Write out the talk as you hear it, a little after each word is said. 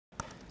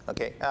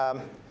Okay.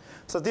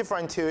 So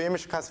different to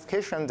image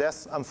classification,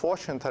 there's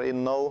unfortunately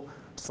no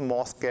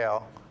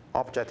small-scale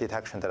object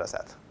detection data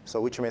set.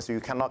 So which means you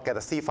cannot get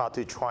a C file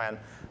to train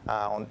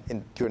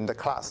during the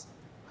class.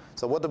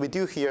 So what do we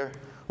do here?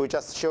 We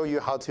just show you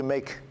how to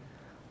make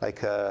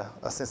like a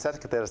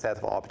synthetic data set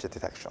for object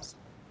detections.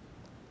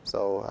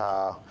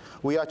 So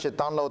we actually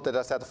download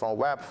data set from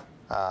web.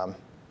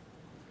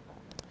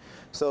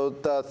 So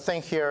the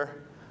thing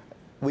here,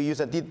 we use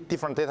a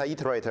different data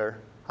iterator,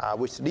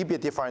 which is a little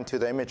bit different to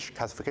the image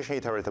classification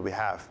iterator we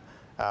have.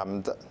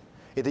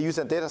 It uses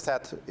a data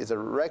set, is a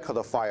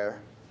record file,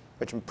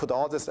 which put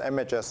all these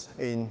images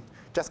in,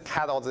 just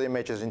cut all the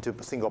images into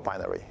a single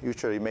binary.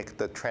 Usually make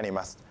the training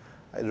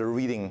the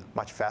reading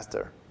much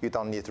faster. You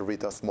don't need to read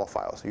the small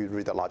files. You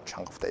read a large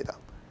chunk of data.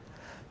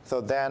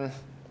 So then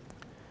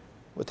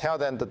we tell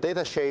them the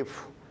data shape,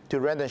 do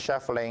random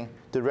shuffling,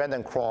 do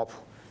random crop,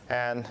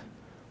 and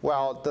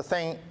well, the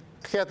thing,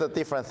 here's the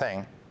different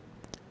thing.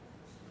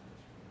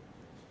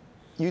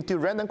 You do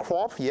random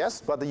crop,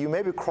 yes, but you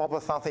maybe crop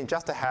something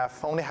just to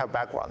only have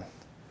background.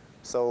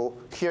 So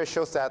here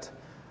shows that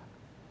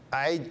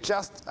I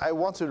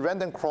want to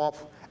random crop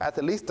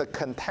at least the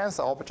contents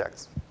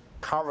objects,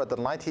 cover the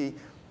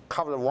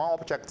one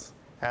object,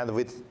 and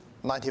with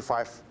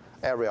 95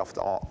 area of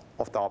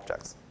the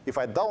objects. If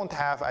I don't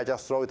have, I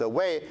just throw it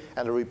away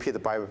and repeat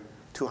it by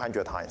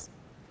 200 times.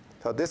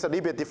 So this is a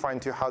little bit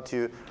different to how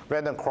to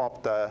random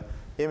crop the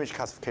image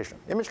classification.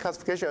 Image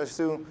classification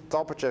assumes the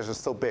object is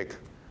so big,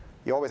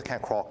 you always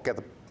can get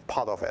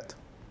part of it.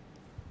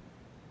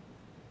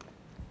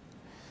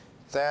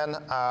 Then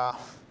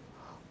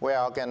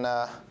we're going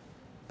to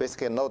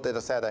basically no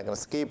data set I'm going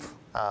to skip.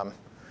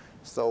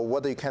 So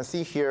what you can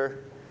see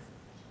here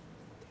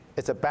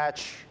is a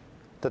batch.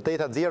 The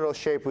data 0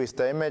 shape with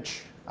the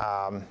image.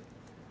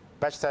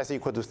 Batch size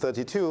equal to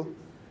 32.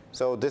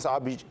 So this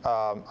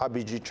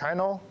RBG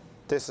channel,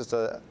 this is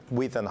the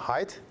width and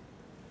height.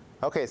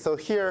 OK, so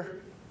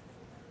here,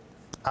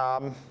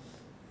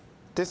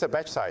 this is a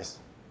batch size.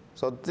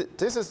 So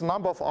this is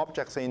number of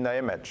objects in the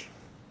image.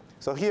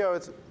 So here,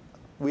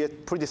 we are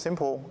pretty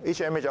simple. Each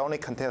image only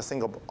contains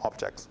single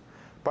objects.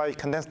 But it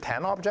contains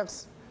 10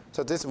 objects,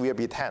 so this will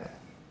be 10.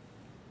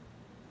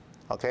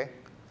 OK?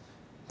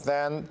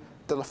 Then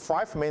the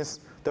 5 means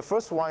the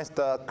first one is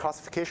the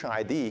classification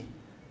ID.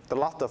 The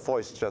last 4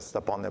 is just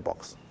the bounding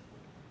box.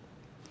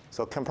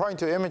 So comparing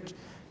to image,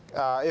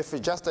 if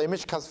it's just the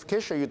image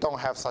classification, you don't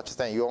have such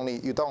thing.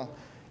 You don't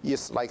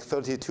use like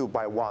 32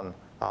 by 1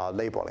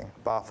 labeling.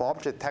 But for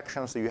object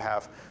detections, you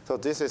have. So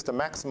this is the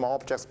maximum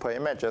objects per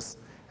images,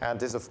 and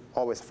this is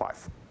always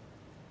 5.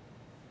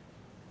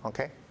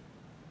 OK?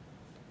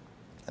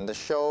 And the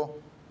show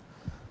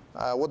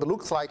what it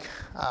looks like.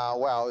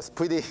 Well, it's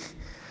pretty.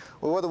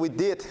 What we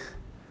did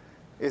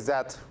is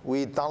that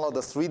we download the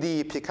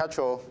 3D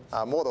Pikachu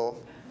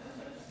model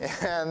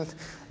and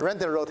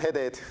random rotate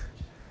it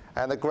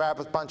and grab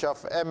a bunch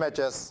of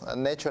images,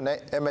 nature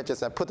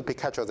images, and put the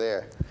Pikachu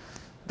there.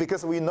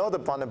 Because we know the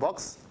bounding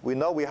box, we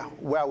know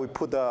where we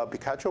put the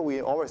Pikachu,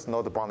 we always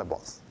know the bounding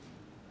box.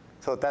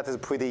 So that is a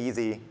pretty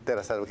easy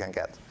data set we can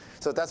get.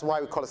 So that's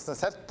why we call it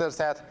synthetic data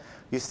set.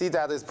 You see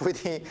that it's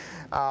pretty,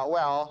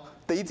 well,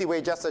 the easy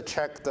way just to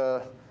check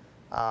the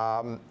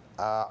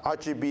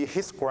RGB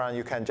histogram,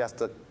 you can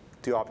just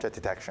do object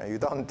detection. You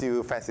don't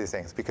do fancy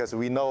things because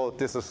we know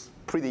this is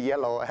pretty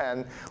yellow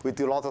and we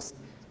do a lot of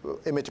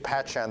image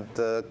patch and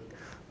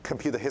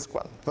compute the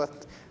histogram.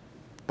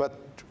 But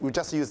we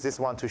just use this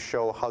one to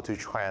show how to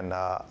train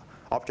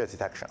object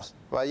detections.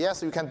 But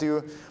yes, you can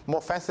do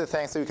more fancy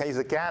things. So you can use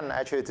a GAN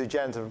actually to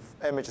generate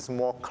images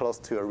more close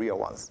to real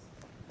ones.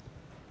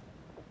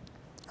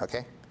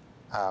 OK?